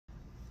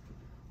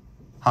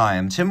Hi,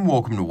 I'm Tim.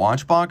 Welcome to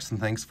Watchbox, and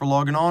thanks for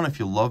logging on. If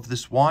you love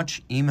this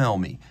watch, email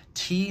me,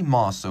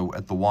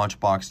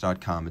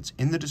 tmosso@thewatchbox.com. It's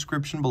in the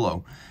description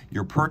below,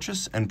 your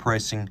purchase and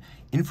pricing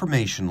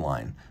information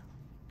line.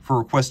 For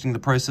requesting the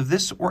price of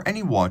this or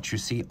any watch you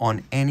see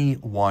on any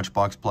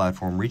Watchbox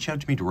platform, reach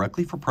out to me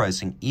directly for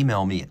pricing.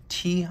 Email me at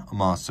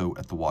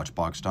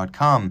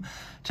tmosso@thewatchbox.com.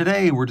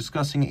 Today, we're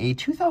discussing a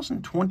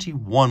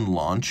 2021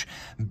 launch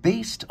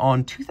based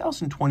on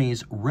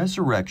 2020's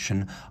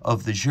resurrection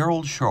of the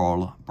Gerald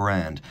Charles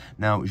brand.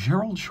 Now,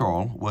 Gerald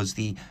Charles was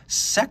the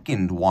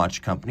second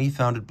watch company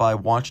founded by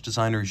watch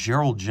designer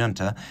Gerald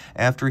Genta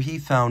after he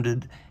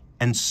founded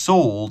and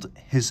sold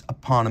his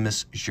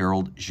eponymous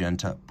Gerald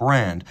Genta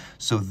brand.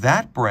 So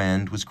that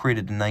brand was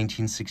created in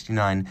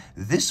 1969.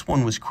 This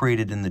one was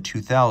created in the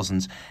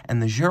 2000s,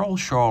 and the Gerald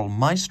Charles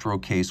Maestro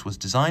case was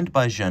designed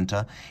by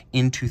Genta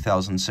in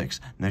 2006.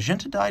 Now,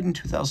 Genta died in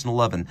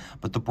 2011,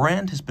 but the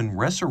brand has been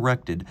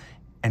resurrected,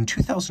 and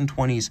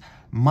 2020's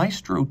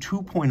Maestro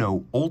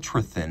 2.0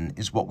 Ultra-Thin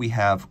is what we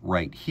have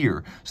right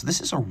here. So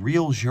this is a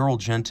real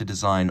Gerald Genta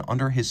design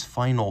under his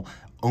final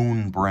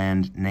own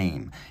brand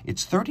name.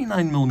 It's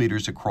 39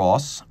 millimeters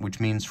across, which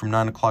means from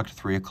 9 o'clock to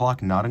 3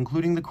 o'clock, not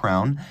including the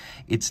crown.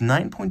 It's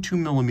 9.2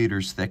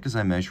 millimeters thick as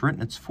I measure it,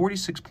 and it's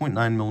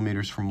 46.9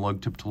 millimeters from lug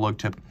tip to lug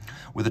tip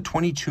with a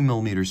 22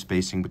 millimeter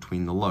spacing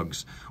between the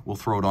lugs. We'll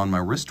throw it on my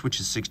wrist,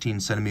 which is 16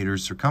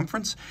 centimeters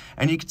circumference,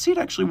 and you can see it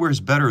actually wears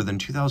better than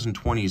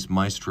 2020's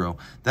Maestro.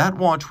 That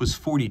watch was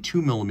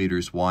 42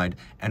 millimeters wide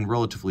and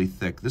relatively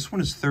thick. This one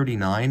is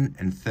 39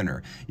 and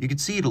thinner. You can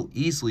see it'll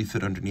easily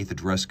fit underneath a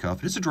dress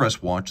cuff. It is a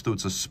dress watch, though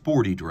it's a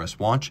sporty dress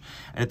watch,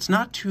 and it's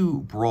not too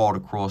broad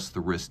across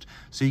the wrist.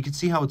 So you can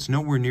see how it's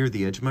nowhere near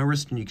the edge of my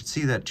wrist, and you can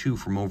see that too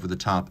from over the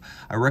top.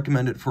 I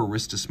recommend it for a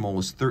wrist as small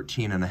as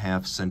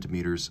 13.5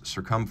 centimeters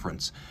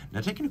circumference. Now,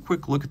 taking a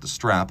quick look at the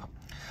strap,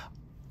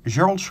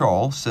 Gerald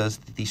Charles says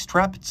that the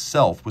strap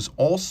itself was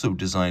also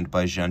designed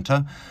by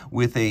Genta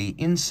with a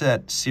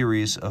inset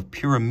series of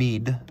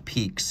pyramid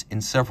peaks in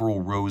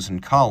several rows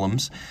and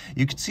columns.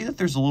 You can see that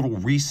there's a little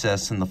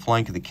recess in the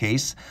flank of the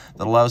case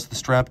that allows the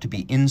strap to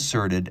be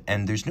inserted,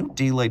 and there's no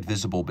daylight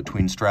visible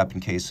between strap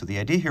and case. So the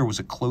idea here was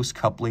a close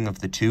coupling of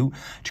the two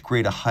to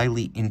create a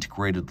highly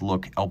integrated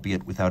look,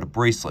 albeit without a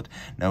bracelet.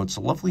 Now, it's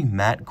a lovely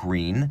matte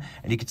green,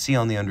 and you can see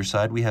on the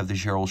underside we have the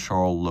Gerald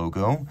Charles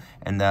logo,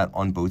 and that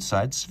on both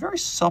sides. It's very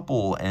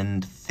supple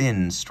and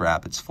thin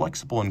strap. It's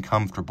flexible and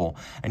comfortable,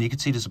 and you can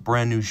see it is a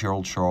brand new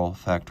Gerald Charles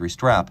factory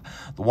strap.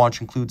 The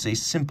watch includes a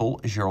simple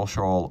Gerald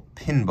Charles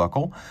pin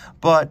buckle,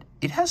 but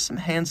it has some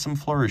handsome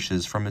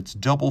flourishes from its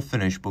double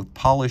finish, both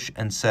polish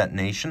and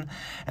satination,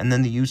 and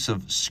then the use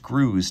of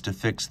screws to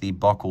fix the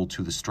buckle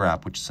to the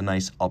strap, which is a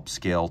nice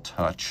upscale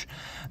touch.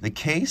 The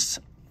case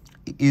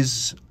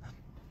is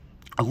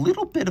a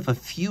little bit of a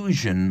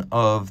fusion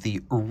of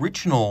the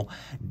original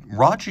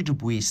Roger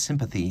Dubuis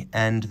Sympathy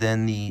and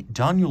then the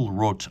Daniel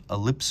Roth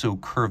Ellipso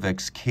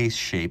Curvex case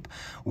shape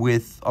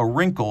with a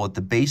wrinkle at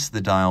the base of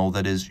the dial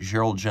that is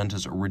Gerald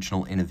Genta's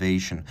original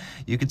innovation.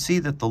 You can see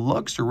that the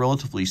lugs are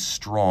relatively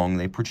strong.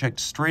 They project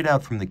straight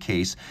out from the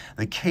case.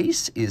 The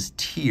case is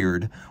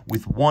tiered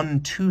with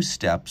 1-2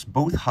 steps,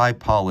 both high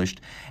polished,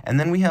 and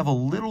then we have a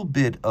little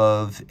bit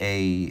of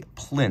a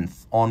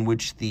plinth on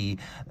which the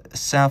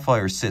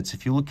sapphire sits.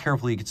 If you look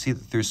carefully, you can see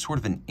that there's sort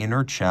of an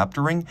inner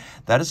chaptering.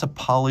 That is a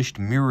polished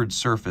mirrored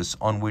surface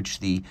on which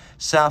the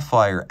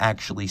sapphire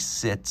actually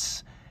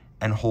sits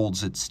and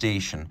holds its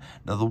station.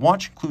 Now, the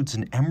watch includes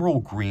an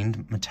emerald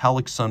green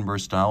metallic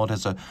sunburst dial. It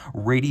has a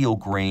radial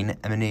grain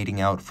emanating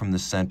out from the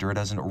center. It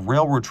has a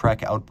railroad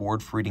track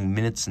outboard for reading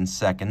minutes and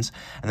seconds,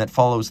 and that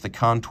follows the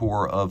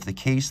contour of the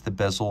case, the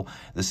bezel,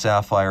 the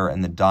sapphire,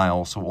 and the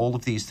dial. So all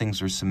of these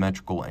things are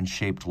symmetrical and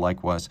shaped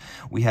likewise.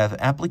 We have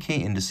applique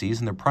indices,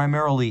 and they're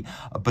primarily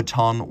a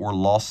baton or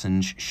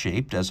lozenge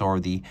shaped, as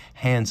are the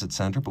hands at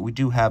center, but we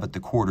do have at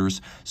the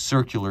quarters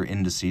circular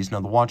indices.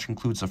 Now, the watch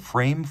includes a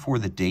frame for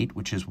the date,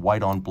 which is white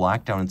on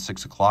black down at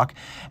 6 o'clock,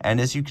 and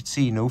as you can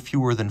see, no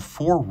fewer than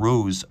 4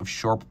 rows of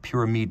sharp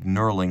pyramid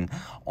knurling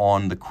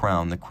on the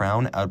crown. The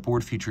crown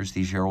outboard features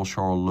the Gerald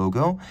Charles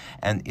logo,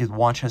 and the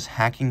watch has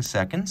hacking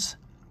seconds.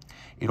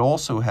 It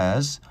also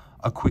has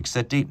a quick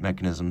set date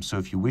mechanism, so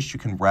if you wish, you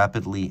can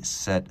rapidly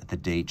set the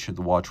date should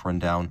the watch run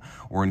down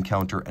or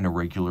encounter an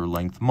irregular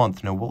length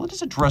month. Now, while it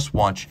is a dress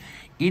watch,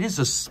 it is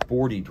a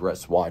sporty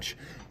dress watch,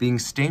 being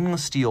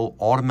stainless steel,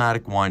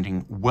 automatic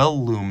winding,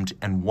 well-loomed,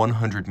 and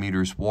 100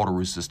 meters water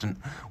resistant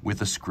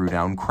with a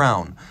screw-down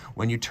crown.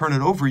 When you turn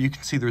it over, you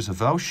can see there's a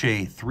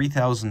Vaucher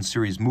 3000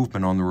 series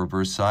movement on the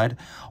reverse side.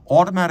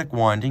 Automatic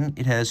winding,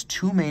 it has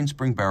 2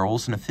 mainspring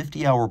barrels and a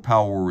 50-hour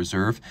power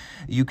reserve.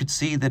 You could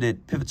see that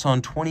it pivots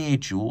on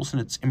 28 joules, pulse,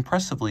 and it's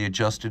impressively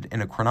adjusted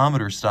in a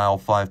chronometer-style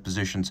 5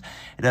 positions.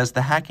 It has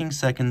the hacking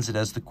seconds, it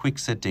has the quick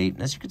set date,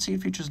 and as you can see,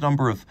 it features a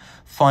number of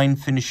fine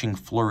finishing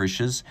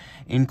flourishes,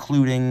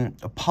 including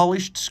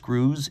polished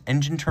screws,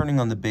 engine turning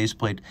on the base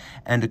plate,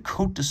 and a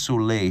Côte de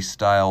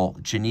Soleil-style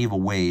Geneva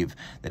wave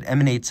that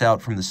emanates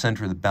out from the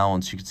center of the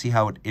balance. You can see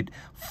how it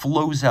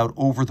flows out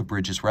over the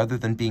bridges rather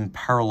than being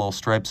parallel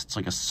stripes. It's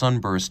like a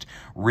sunburst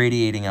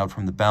radiating out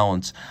from the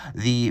balance.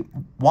 The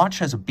watch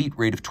has a beat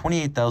rate of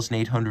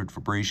 28,800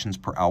 vibrations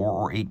per hour,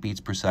 or 8 beats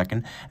per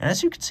second, and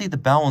as you can see, the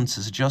balance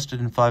is adjusted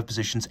in 5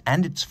 positions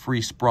and it's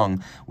free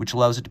sprung, which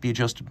allows it to be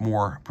adjusted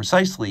more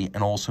precisely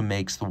and also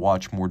makes the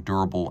watch more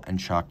durable and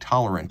shock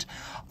tolerant.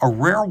 A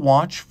rare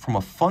watch from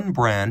a fun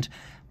brand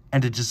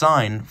and a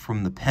design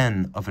from the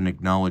pen of an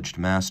acknowledged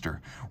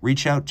master.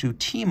 Reach out to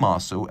Team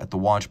Mosso at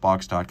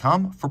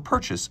thewatchbox.com for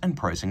purchase and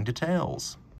pricing details.